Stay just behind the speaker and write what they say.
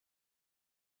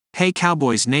Hey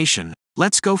Cowboys Nation,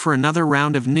 let's go for another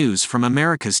round of news from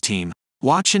America's team.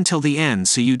 Watch until the end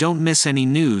so you don't miss any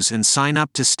news and sign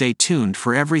up to stay tuned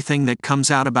for everything that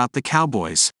comes out about the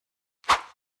Cowboys.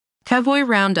 Cowboy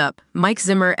Roundup, Mike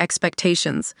Zimmer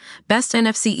expectations, best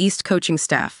NFC East coaching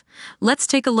staff. Let's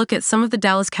take a look at some of the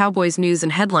Dallas Cowboys news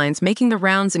and headlines making the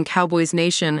rounds in Cowboys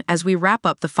Nation as we wrap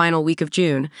up the final week of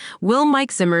June. Will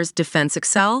Mike Zimmer's defense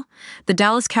excel? The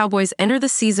Dallas Cowboys enter the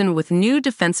season with new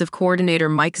defensive coordinator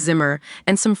Mike Zimmer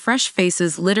and some fresh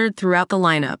faces littered throughout the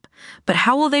lineup. But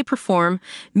how will they perform?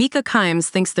 Mika Kimes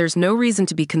thinks there's no reason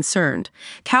to be concerned.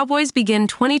 Cowboys begin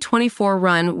 2024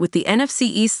 run with the NFC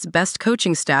East's best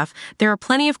coaching staff. There are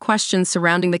plenty of questions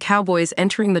surrounding the Cowboys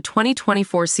entering the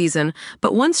 2024 season,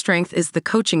 but one strength is the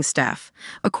coaching staff.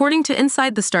 According to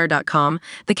InsideTheStar.com,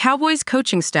 the Cowboys'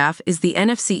 coaching staff is the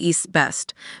NFC East's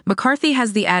best. McCarthy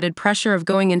has the added pressure of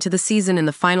going into the season in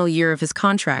the final year of his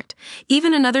contract.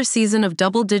 Even another season of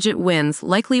double-digit wins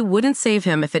likely wouldn't save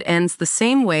him if it ends the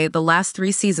same way the last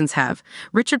 3 seasons have.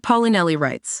 Richard Paulinelli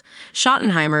writes,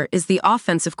 Schottenheimer is the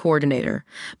offensive coordinator,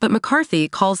 but McCarthy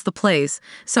calls the plays,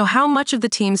 so how much of the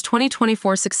team's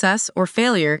 2024 success or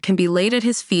failure can be laid at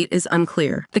his feet is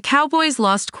unclear. The Cowboys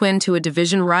lost Quinn to a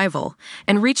division rival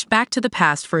and reached back to the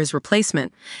past for his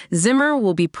replacement. Zimmer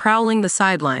will be prowling the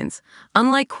sidelines.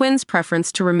 Unlike Quinn's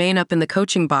preference to remain up in the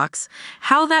coaching box,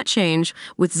 how that change,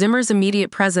 with Zimmer's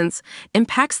immediate presence,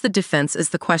 impacts the defense is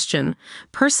the question.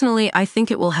 Personally, I think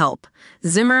it will help.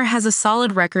 Zimmer has a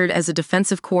solid record as a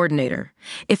defensive coordinator.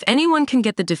 If anyone can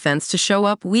get the defense to show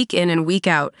up week in and week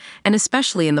out, and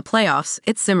especially in the playoffs,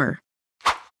 it's Zimmer.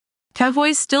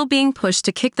 Cowboys still being pushed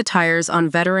to kick the tires on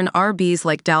veteran RBs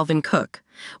like Dalvin Cook.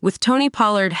 With Tony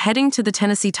Pollard heading to the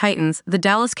Tennessee Titans, the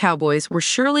Dallas Cowboys were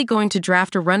surely going to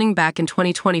draft a running back in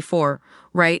 2024,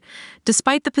 right?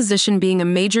 Despite the position being a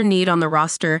major need on the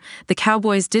roster, the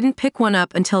Cowboys didn't pick one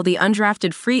up until the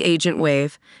undrafted free agent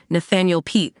wave, Nathaniel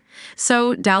Pete.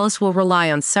 So, Dallas will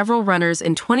rely on several runners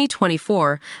in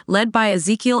 2024, led by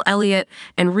Ezekiel Elliott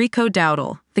and Rico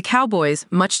Dowdle. The Cowboys,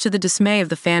 much to the dismay of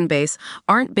the fan base,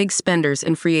 aren't big spenders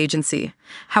in free agency.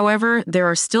 However, there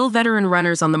are still veteran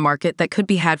runners on the market that could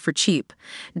be had for cheap.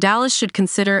 Dallas should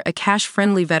consider a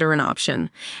cash-friendly veteran option.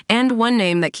 And one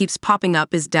name that keeps popping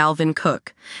up is Dalvin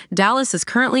Cook. Dallas is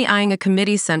currently eyeing a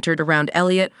committee centered around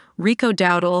Elliott, Rico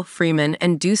Dowdle, Freeman,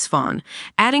 and Deuce Vaughn.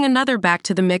 Adding another back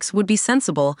to the mix would be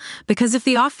sensible, because if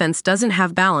the offense doesn't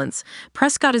have balance,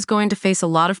 Prescott is going to face a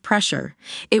lot of pressure.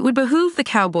 It would behoove the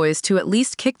Cowboys to at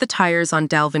least kick the tires on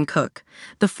Dalvin Cook.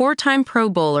 The 4-time Pro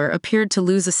Bowler appeared to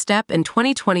lose a step in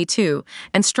 2022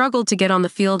 and struggled to get on the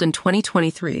field in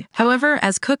 2023. However,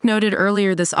 as Cook noted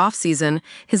earlier this offseason,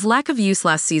 his lack of use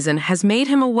last season has made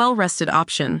him a well-rested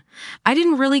option. I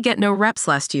didn't really get no reps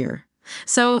last year.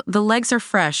 So, the legs are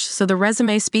fresh, so the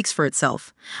resume speaks for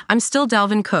itself. I'm still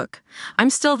Dalvin Cook. I'm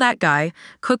still that guy,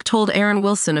 Cook told Aaron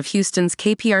Wilson of Houston's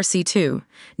KPRC2.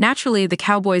 Naturally, the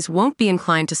Cowboys won't be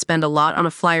inclined to spend a lot on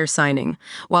a flyer signing.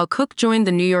 While Cook joined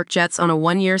the New York Jets on a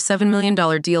 1-year $7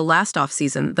 million deal last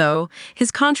offseason, though,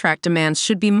 his contract demands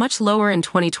should be much lower in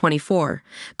 2024.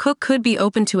 Cook could be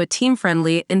open to a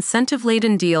team-friendly,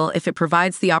 incentive-laden deal if it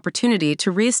provides the opportunity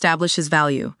to reestablish his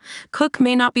value. Cook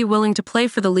may not be willing to play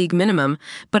for the league minimum,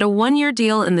 but a 1-year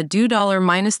deal in the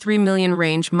 $-3 million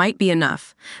range might be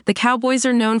enough. The Cowboys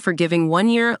are known for giving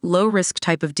 1-year, low-risk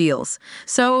type of deals.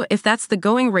 So, if that's the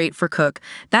going rate for Cook,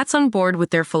 that's on board with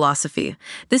their philosophy.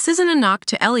 This isn't a knock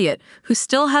to Elliott, who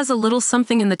still has a little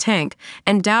something in the tank,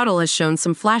 and Dowdle has shown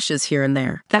some flashes here and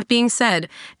there. That being said,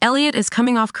 Elliott is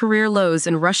coming off career lows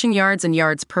in rushing yards and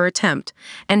yards per attempt,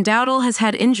 and Dowdle has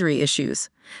had injury issues.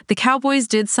 The Cowboys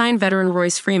did sign veteran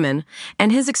Royce Freeman,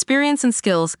 and his experience and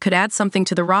skills could add something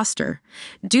to the roster.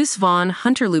 Deuce Vaughn,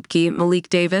 Hunter Luepke, Malik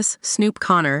Davis, Snoop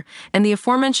Connor, and the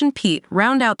aforementioned Pete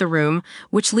round out the room,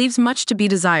 which leaves much to be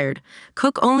desired.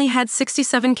 Cook only had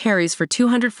 67 carries for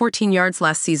 214 yards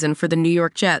last season for the New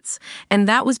York Jets, and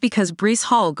that was because Breece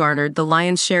Hall garnered the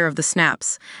lion's share of the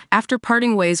snaps. After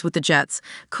parting ways with the Jets,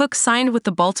 Cook signed with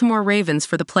the Baltimore Ravens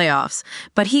for the playoffs,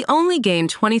 but he only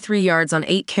gained 23 yards on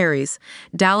 8 carries.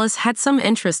 Dallas had some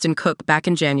interest in Cook back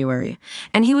in January,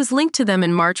 and he was linked to them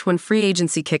in March when free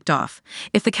agency kicked off.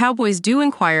 If the Cowboys do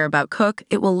inquire about Cook,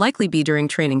 it will likely be during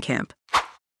training camp.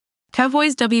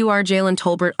 Cowboys WR Jalen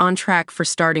Tolbert on track for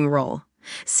starting role.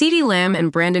 CeeDee Lamb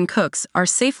and Brandon Cooks are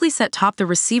safely set top the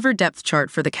receiver depth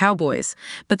chart for the Cowboys,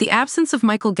 but the absence of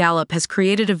Michael Gallup has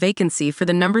created a vacancy for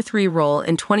the number 3 role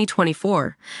in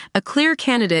 2024. A clear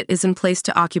candidate is in place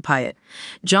to occupy it.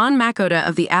 John Makota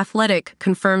of The Athletic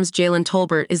confirms Jalen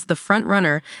Tolbert is the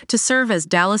front-runner to serve as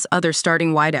Dallas' other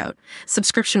starting wideout.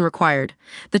 Subscription required.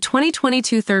 The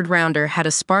 2022 third-rounder had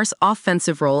a sparse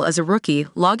offensive role as a rookie,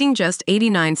 logging just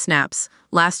 89 snaps.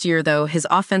 Last year, though, his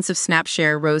offensive snap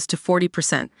share rose to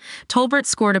 40%. Tolbert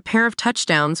scored a pair of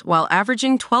touchdowns while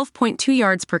averaging 12.2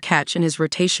 yards per catch in his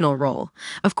rotational role.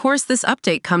 Of course, this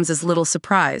update comes as little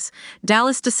surprise.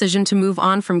 Dallas' decision to move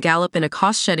on from Gallup in a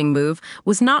cost-shedding move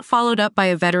was not followed up by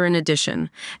a veteran addition.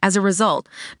 As a result,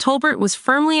 Tolbert was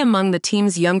firmly among the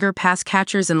team's younger pass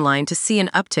catchers in line to see an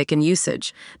uptick in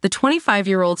usage. The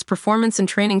 25-year-old's performance in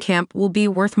training camp will be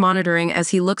worth monitoring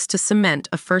as he looks to cement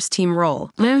a first-team role.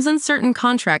 Lamb's uncertain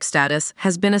contract status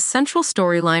has been a central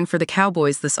storyline for the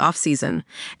Cowboys this offseason,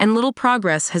 and little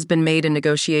progress has been made in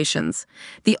negotiations.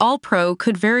 The All-Pro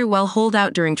could very well hold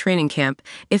out during training camp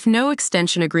if no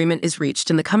extension agreement is reached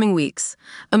in the coming weeks,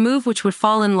 a move which would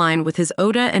fall in line with his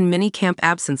OTA and mini-camp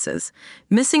absences,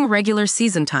 missing regular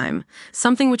season time,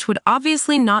 something which would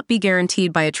obviously not be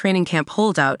guaranteed by a training camp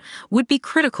holdout, would be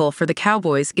critical for the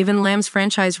Cowboys given Lamb's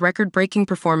franchise record-breaking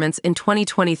performance in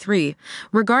 2023.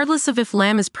 Regardless of if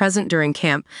Lamb is present during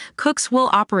camp, Cooks will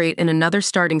operate in another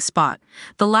starting spot.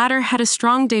 The latter had a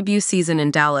strong debut season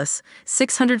in Dallas,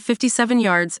 657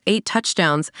 yards, 8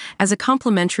 touchdowns, as a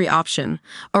complementary option,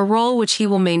 a role which he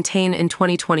will maintain in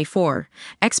 2024.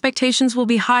 Expectations will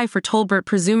be high for Tolbert,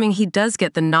 presuming he does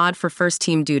get the nod for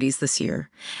first-team duties this year.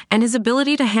 And his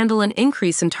ability to handle an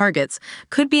increase in targets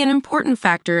could be an important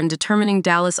factor in determining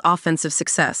Dallas' offensive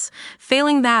success.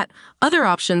 Failing that, other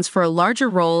options for a larger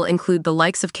role include the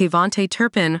likes of Kayvontae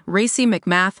Turpin, Racey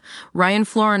McMath, Ryan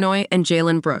Flournoy, and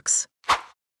Jalen Brooks.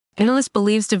 Analyst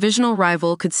believes divisional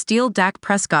rival could steal Dak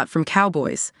Prescott from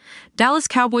Cowboys. Dallas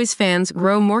Cowboys fans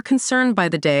grow more concerned by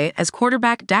the day as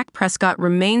quarterback Dak Prescott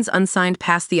remains unsigned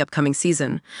past the upcoming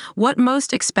season. What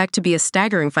most expect to be a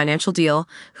staggering financial deal,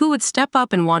 who would step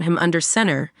up and want him under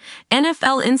center?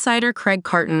 NFL insider Craig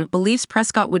Carton believes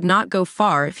Prescott would not go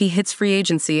far if he hits free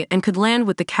agency and could land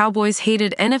with the Cowboys'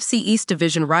 hated NFC East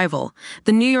division rival,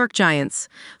 the New York Giants.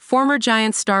 Former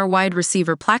Giants star wide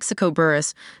receiver Plaxico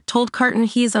Burress told Carton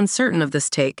he is uncertain of this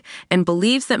take and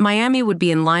believes that Miami would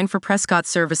be in line for Prescott's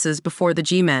services before the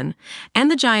G-Men. And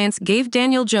the Giants gave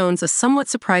Daniel Jones a somewhat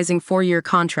surprising 4-year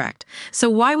contract. So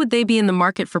why would they be in the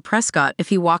market for Prescott if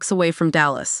he walks away from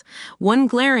Dallas? One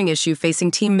glaring issue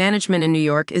facing team management in New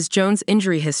York is Jones'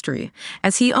 injury history,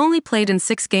 as he only played in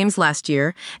 6 games last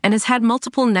year and has had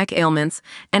multiple neck ailments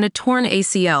and a torn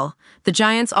ACL. The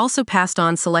Giants also passed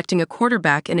on selecting a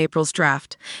quarterback in April's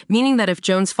draft, meaning that if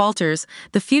Jones falters,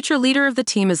 the future leader of the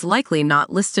team is likely not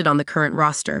listed on the current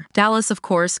roster. Dallas, of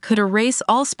course, could erase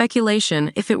all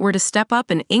speculation if it were to step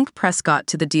up and ink Prescott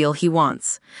to the deal he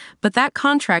wants. But that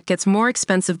contract gets more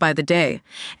expensive by the day,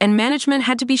 and management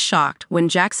had to be shocked when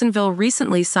Jacksonville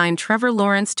recently signed Trevor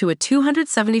Lawrence to a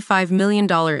 $275 million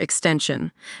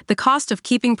extension. The cost of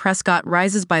keeping Prescott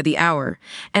rises by the hour,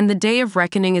 and the day of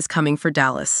reckoning is coming for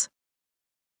Dallas.